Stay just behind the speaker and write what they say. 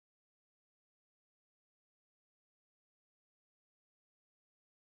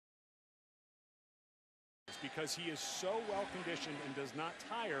because he is so well conditioned and does not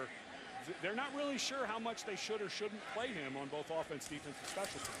tire. They're not really sure how much they should or shouldn't play him on both offense, defense, and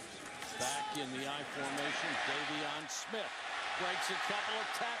special teams. Back in the I formation, Davion Smith breaks a couple of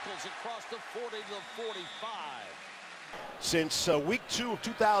tackles across the 40 to the 45. Since week 2 of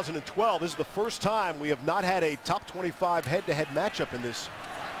 2012, this is the first time we have not had a top 25 head-to-head matchup in this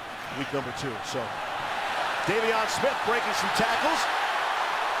week number 2. So Davion Smith breaking some tackles.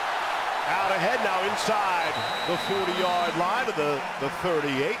 Out ahead now inside the 40-yard line of the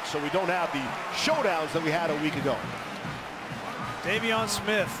 38. So we don't have the showdowns that we had a week ago. Davion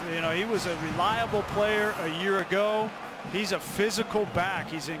Smith, you know, he was a reliable player a year ago. He's a physical back.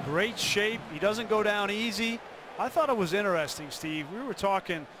 He's in great shape. He doesn't go down easy. I thought it was interesting, Steve. We were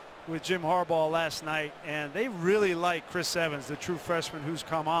talking with Jim Harbaugh last night, and they really like Chris Evans, the true freshman who's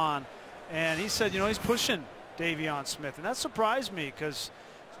come on. And he said, you know, he's pushing Davion Smith. And that surprised me because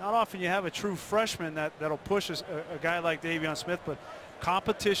it's not often you have a true freshman that'll push a guy like Davion Smith, but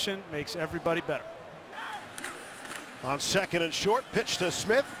competition makes everybody better. On second and short, pitch to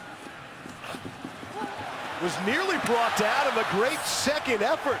Smith. Was nearly brought down, and a great second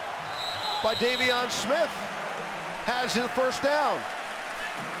effort by Davion Smith has his first down.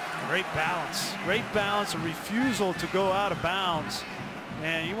 Great balance, a refusal to go out of bounds.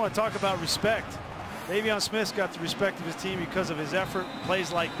 And you want to talk about respect. Davion Smith's got the respect of his team because of his effort,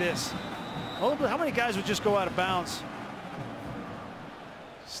 plays like this. How many guys would just go out of bounds?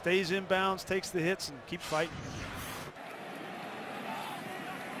 Stays in bounds, takes the hits, and keeps fighting.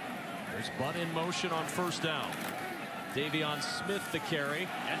 There's Butt in motion on first down. Davion Smith the carry,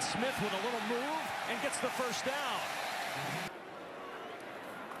 and Smith with a little move and gets the first down.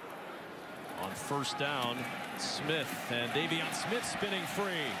 On first down, Smith, and Davion Smith spinning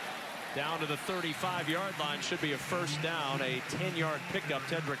free. Down to the 35-yard line, should be a first down, a 10-yard pickup.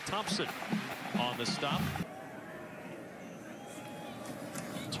 Tedrick Thompson on the stop.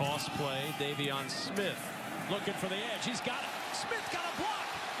 Toss play, Davion Smith looking for the edge. He's got it. Smith got a block.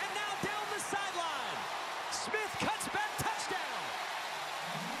 Down the sideline. Smith cuts back, touchdown.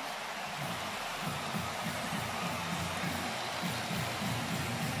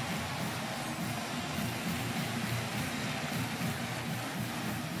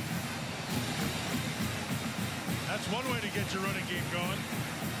 That's one way to get your running game going.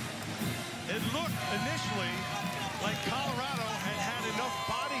 It looked initially like Colorado had enough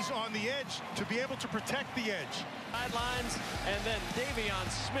bodies on the edge to be able to protect the edge. Sidelines, and then Davion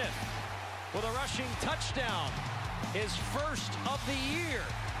Smith with a rushing touchdown, his first of the year.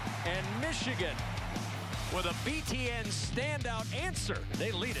 And Michigan with a BTN standout answer.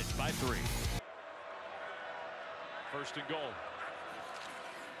 They lead it by 3. First and goal.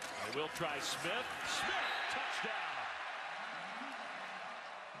 They will try Smith. Smith, touchdown.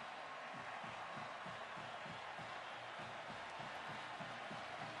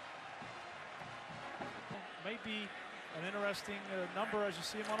 Maybe an interesting number as you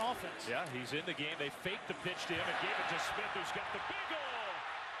see him on offense. Yeah, he's in the game. They faked the pitch to him and gave it to Smith, who's got the big goal.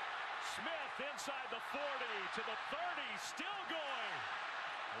 Smith inside the 40 to the 30, still going.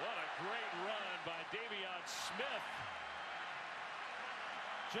 What a great run by Davion Smith.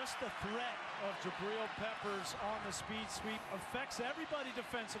 Just the threat of Jabril Peppers on the speed sweep affects everybody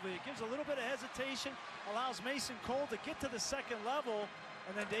defensively. It gives a little bit of hesitation, allows Mason Cole to get to the second level,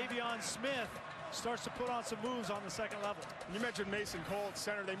 and then Davion Smith starts to put on some moves on the second level. You mentioned Mason Cole at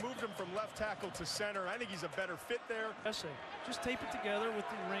center. They moved him from left tackle to center. I think he's a better fit there. Yes, just tape it together with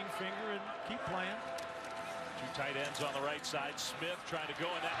the ring finger and keep playing. 2 tight ends on the right side. Smith trying to go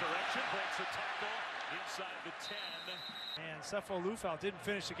in that direction. Breaks a tackle inside the 10. And Sefo Liufau didn't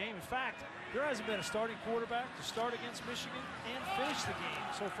finish the game. In fact, there hasn't been a starting quarterback to start against Michigan and finish the game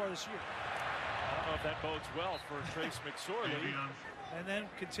so far this year. I don't know if that bodes well for Trace McSorley. And then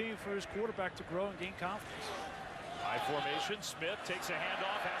continue for his quarterback to grow and gain confidence. High formation, Smith takes a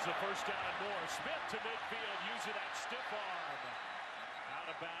handoff, has a first down and more. Smith to midfield, using that stiff arm.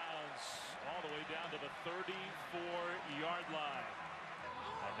 Out of bounds, all the way down to the 34-yard line.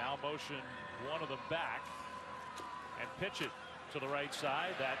 And now motion one of them back and pitch it to the right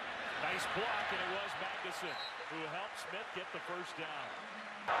side. That nice block, and it was Magnuson who helped Smith get the first down.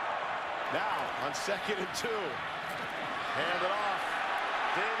 Now on second and 2. Hand it off.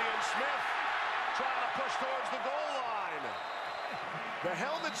 Davion Smith trying to push towards the goal line. The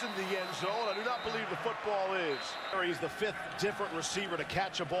helmet's in the end zone. I do not believe the football is. He's the 5th different receiver to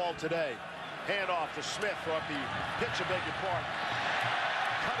catch a ball today. Hand off to Smith off the pitch, I beg your pardon.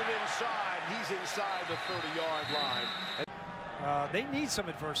 Cut it inside. He's inside the 30-yard line. They need some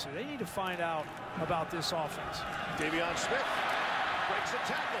adversity. They need to find out about this offense. Davion Smith breaks a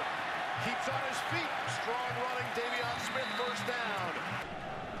tackle. keeps on his feet. Strong running, Davion Smith, first down.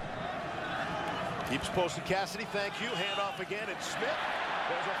 Keeps posting Cassidy, thank you. Handoff again, it's Smith.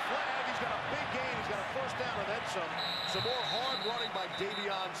 There's a flag, he's got a big gain, he's got a first down and then some. Some more hard running by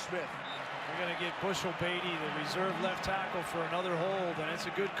Davion Smith. They're going to get Bushel Beatty, the reserve left tackle, for another hold, and it's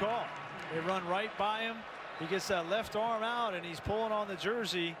a good call. They run right by him. He gets that left arm out, and he's pulling on the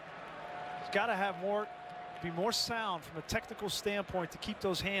jersey. He's got to have be more sound from a technical standpoint to keep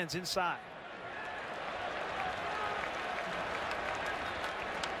those hands inside.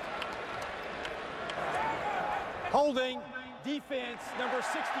 Holding, defense, number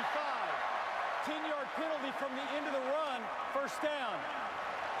 65. 10-yard penalty from the end of the run, first down.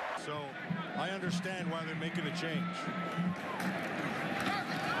 So I understand why they're making a change.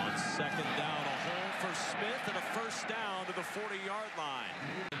 On second down, a hole for Smith and a first down to the 40-yard line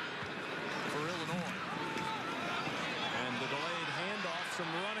for Illinois. And the delayed handoff, some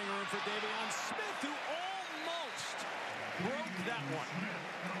running room for Davion Smith, who almost broke that one.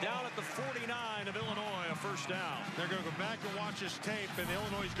 Down at the 49 of Illinois, a first down. They're going to go back and watch this tape, and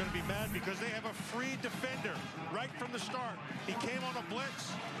Illinois is going to be mad because they have a free defender right from the start. He came on a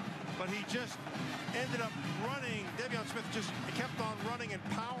blitz, but he just ended up running. Davion Smith just kept on running and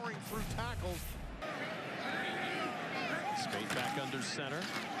powering through tackles. Spade back under center.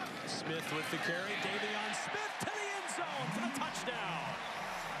 Smith with the carry. Davion Smith to the end zone for the touchdown.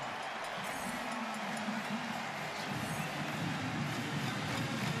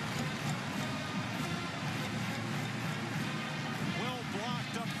 Well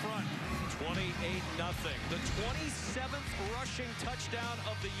blocked up front. 28-0. The 27th rushing touchdown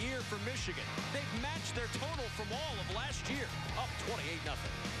of the year for Michigan. They've matched their total from all of last year, up 28-0.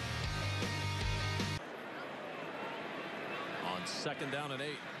 On second down and 8.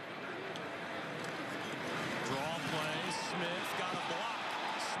 Draw play. Smith got a block.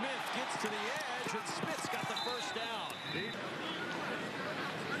 Smith gets to the edge, and Smith's got the first down.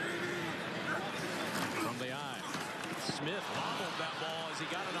 From the eye. Smith bobbled that ball as he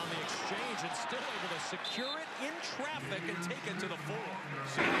got it on the exchange and still able to secure it in traffic and take it to the 4.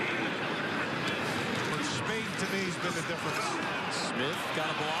 But Spade, to me, has been the difference. Smith got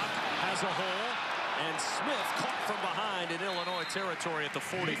a block, has a hole, and Smith caught from behind in Illinois territory at the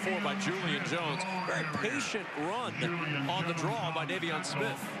 44 by Julian Jones. Very patient run on the draw by Davion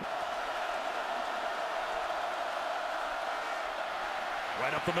Smith.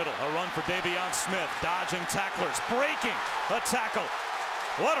 Right up the middle, a run for Davion Smith, dodging tacklers, breaking a tackle.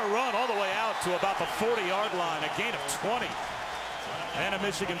 What a run all the way out to about the 40-yard line, a gain of 20, and a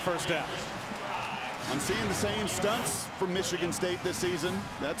Michigan first down. I'm seeing the same stunts from Michigan State this season.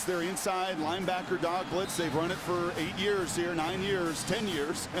 That's their inside linebacker dog blitz. They've run it for 8 years here, 9 years, 10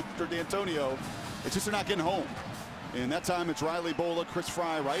 years after D'Antonio. It's just they're not getting home. And that time it's Riley Bola, Chris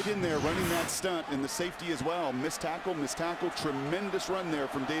Fry right in there running that stunt, and the safety as well. Missed tackle, tremendous run there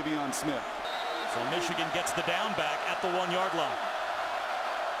from Davion Smith. So Michigan gets the down back at the 1-yard line.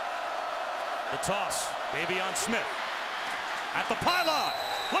 The toss, Davion Smith at the pylon.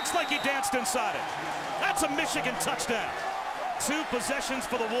 Looks like he danced inside it. That's a Michigan touchdown. 2 possessions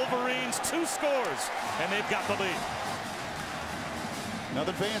for the Wolverines, 2 scores, and they've got the lead.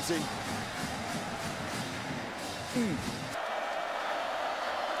 Nothing fancy.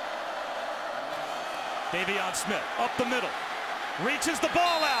 Davion Smith up the middle, reaches the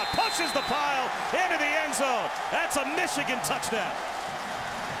ball out, pushes the pile into the end zone. That's a Michigan touchdown.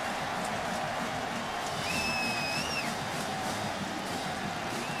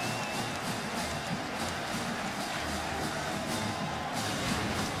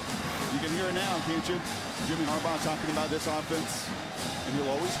 You can hear it now, can't you? Jimmy Harbaugh talking about this offense. And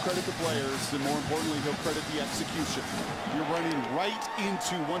he'll always credit the players, and more importantly, he'll credit the execution. You're running right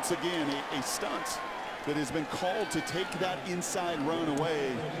into, once again, a stunt that has been called to take that inside run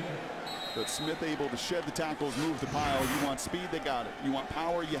away. But Smith able to shed the tackles, move the pile. You want speed, they got it. You want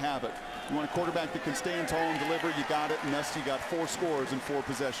power, you have it. You want a quarterback that can stand tall and deliver, you got it. And thus you got 4 scores in 4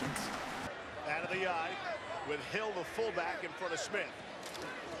 possessions. Out of the eye with Hill, the fullback, in front of Smith.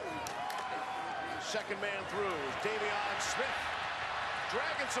 Second man through is Davion Smith.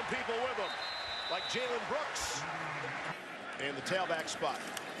 Dragging some people with him, like Jalen Brooks. And the tailback spot.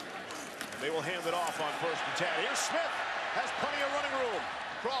 And they will hand it off on first and 10. Here's Smith, has plenty of running room.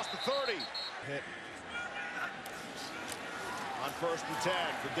 Across the 30. Hit. On first and 10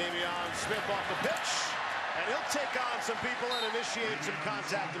 for Davion Smith off the pitch. And he'll take on some people and initiate some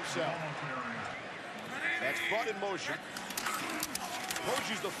contact himself. That's Bud in motion.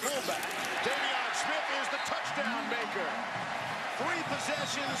 Hoji's the fullback. Davion Smith is the touchdown maker. 3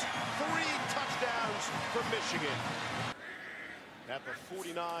 possessions, 3 touchdowns for Michigan. at the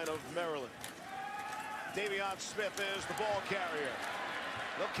 49 of Maryland. Davion Smith is the ball carrier.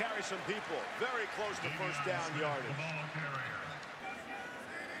 They'll carry some people very close to first down yardage.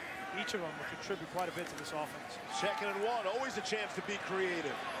 Each of them will contribute quite a bit to this offense. 2nd and 1, always a chance to be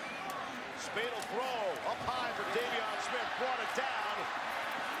creative. Spade will throw up high for Davion Smith, brought it down,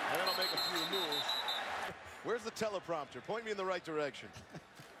 and then I'll make a few moves. Where's the teleprompter? Point me in the right direction.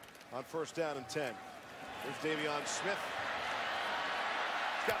 On 1st down and 10. There's Davion Smith.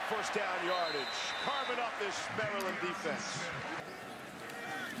 He's got first down yardage. Carving up this Maryland defense.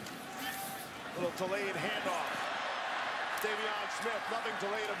 Little delayed handoff. Davion Smith, nothing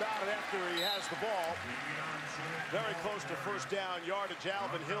delayed about it after he has the ball. Very close to first down yardage.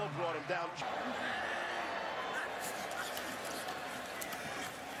 Alvin Hill brought him down.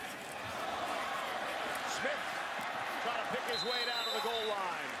 Smith trying to pick his way down to the goal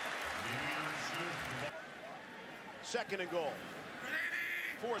line. 2nd and goal.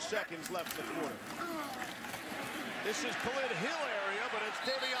 4 seconds left in the quarter. This is Khalid Hill area, but it's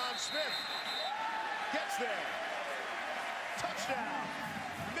Davion Smith. Gets there. Touchdown,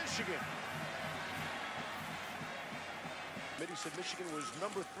 Michigan. Mitty said Michigan was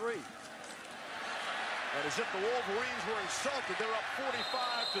number 3. And as if the Wolverines were insulted, they're up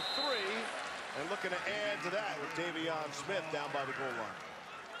 45-3. And looking to add to that with Davion Smith down by the goal line.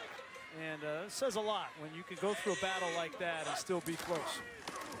 And it says a lot when you can go through a battle like that and still be close.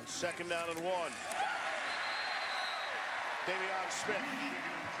 And 2nd down and 1. Davion Smith.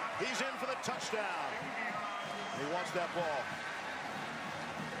 He's in for the touchdown. He wants that ball.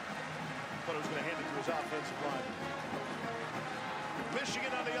 But he was going to hand it to his offensive line.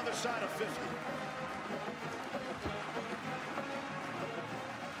 Michigan on the other side of 50.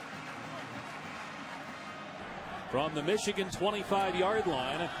 From the Michigan 25-yard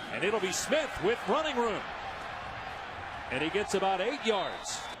line, and it'll be Smith with running room. And he gets about 8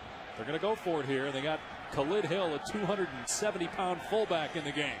 yards. They're going to go for it here. They got Khalid Hill, a 270-pound fullback in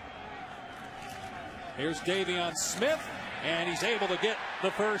the game. Here's Davion Smith, and he's able to get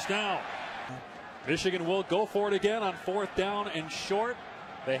the first down. Michigan will go for it again on 4th down and short.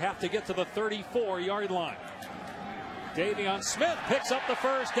 They have to get to the 34-yard line. Davion Smith picks up the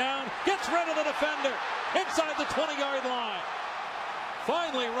first down, gets rid of the defender inside the 20-yard line.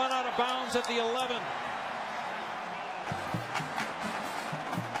 Finally run out of bounds at the 11.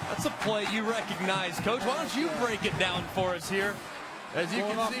 That's a play you recognize, Coach. Why don't you break it down for us here? As you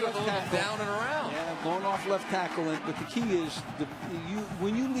can see, with a little down and around. Yeah, going off left tackle. But the key is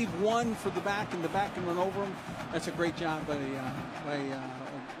when you leave one for the back and the back can run over him, that's a great job by a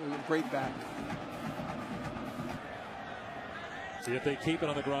great back. See if they keep it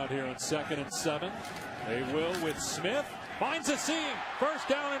on the ground here on 2nd and 7. They will with Smith. Finds a seam. First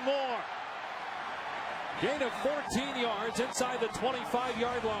down and more. Gain of 14 yards inside the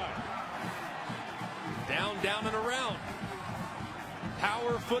 25-yard line. Down, and around.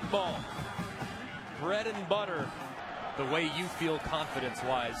 Power football. Bread and butter. The way you feel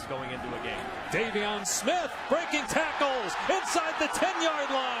confidence-wise going into a game. Davion Smith breaking tackles inside the 10-yard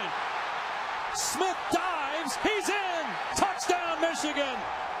line. Smith dives. He's in. Touchdown, Michigan.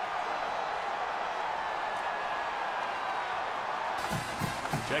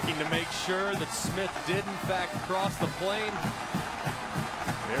 Checking to make sure that Smith did, in fact, cross the plane.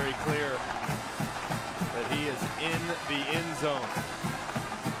 Very clear that he is in the end zone.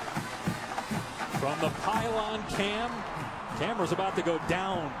 From the pylon cam, camera's about to go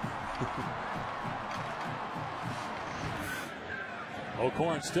down.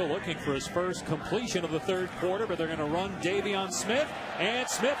 O'Korn still looking for his first completion of the 3rd quarter, but they're going to run Davion Smith, and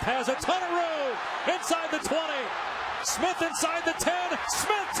Smith has a ton of room inside the 20. Smith inside the 10.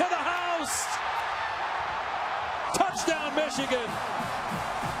 Smith to the house. Touchdown, Michigan.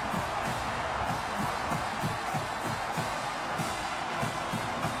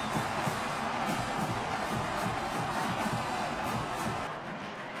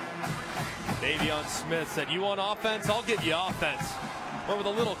 Davion Smith said, "You want offense? I'll get you offense." Or with a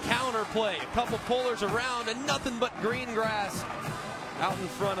little counter play, a couple pullers around, and nothing but green grass out in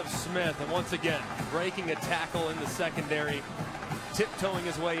front of Smith. And once again, breaking a tackle in the secondary, tiptoeing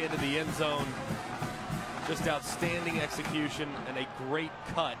his way into the end zone. Just outstanding execution and a great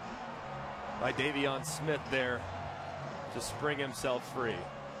cut by Davion Smith there to spring himself free.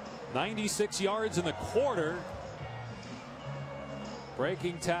 96 yards in the quarter.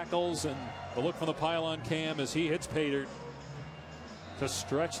 Breaking tackles, and the look from the pylon cam as he hits Pater to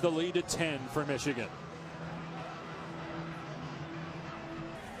stretch the lead to 10 for Michigan.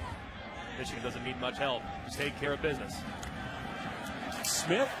 Michigan doesn't need much help. Just take care of business.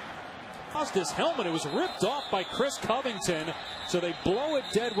 Smith lost his helmet. It was ripped off by Chris Covington. So they blow it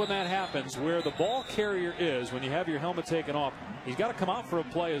dead when that happens. Where the ball carrier is when you have your helmet taken off, he's got to come out for a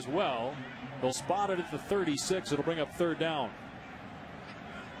play as well. They'll spot it at the 36. It'll bring up 3rd down.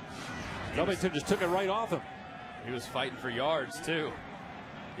 Covington just took it right off him. He was fighting for yards too,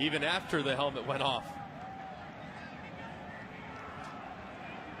 even after the helmet went off.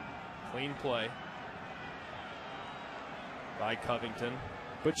 Clean play by Covington.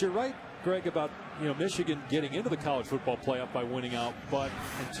 But you're right, Greg, about Michigan getting into the college football playoff by winning out. But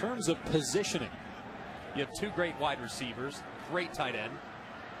in terms of positioning, you have 2 great wide receivers, great tight end.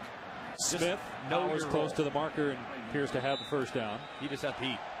 Smith powers close to the marker and appears to have the 1st down. He just had the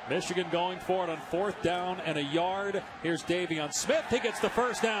heat. Michigan going for it on 4th down and a yard. Here's Davion Smith. He gets the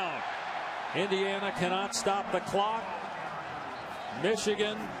 1st down. Indiana cannot stop the clock.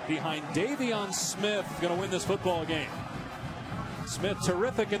 Michigan behind Davion Smith going to win this football game. Smith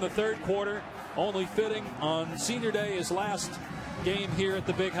terrific in the 3rd quarter. Only fitting on senior day, his last game here at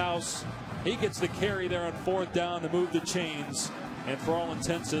the Big House. He gets the carry there on 4th down to move the chains. And for all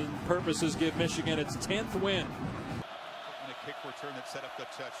intents and purposes, give Michigan its 10th win. And a kick return that set up the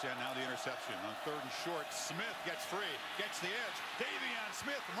touchdown. Now the interception on 3rd and short. Smith gets free, gets the edge. Davion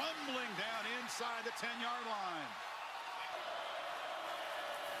Smith rumbling down inside the 10-yard line.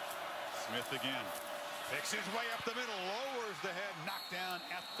 Smith again. Picks his way up the middle, lowers the head, knocked down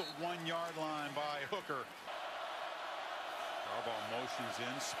at the 1-yard line by Hooker. Harbaugh motions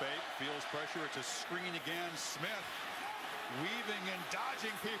in, Spate feels pressure, it's a screen again. Smith weaving and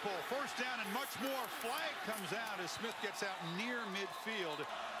dodging people. 1st down and much more. Flag comes out as Smith gets out near midfield.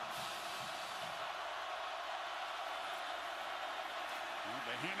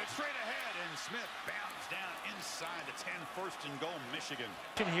 They hand it straight ahead, and Smith bounds down inside the 10. 1st and goal, Michigan.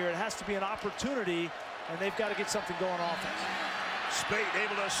 Here, it has to be an opportunity, and they've got to get something going offense. Spate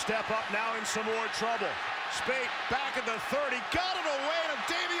able to step up now in some more trouble. Spate back at the 30, got it away to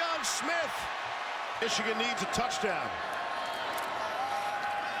Davion Smith. Michigan needs a touchdown.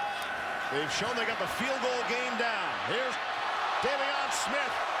 They've shown they got the field goal game down. Here's Davion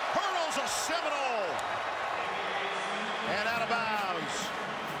Smith, hurdles a Seminole, and out of bounds.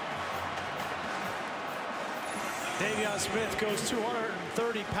 Davion Smith goes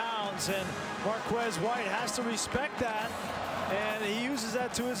 230 pounds, and Marquez White has to respect that, and he uses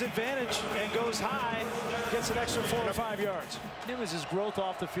that to his advantage and goes high, gets an extra 4 or 5 yards. Him is his growth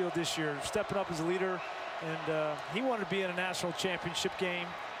off the field this year, stepping up as a leader, and he wanted to be in a national championship game.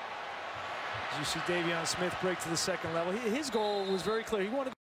 As you see Davion Smith break to the 2nd level, his goal was very clear. He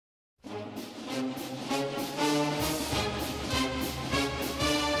wanted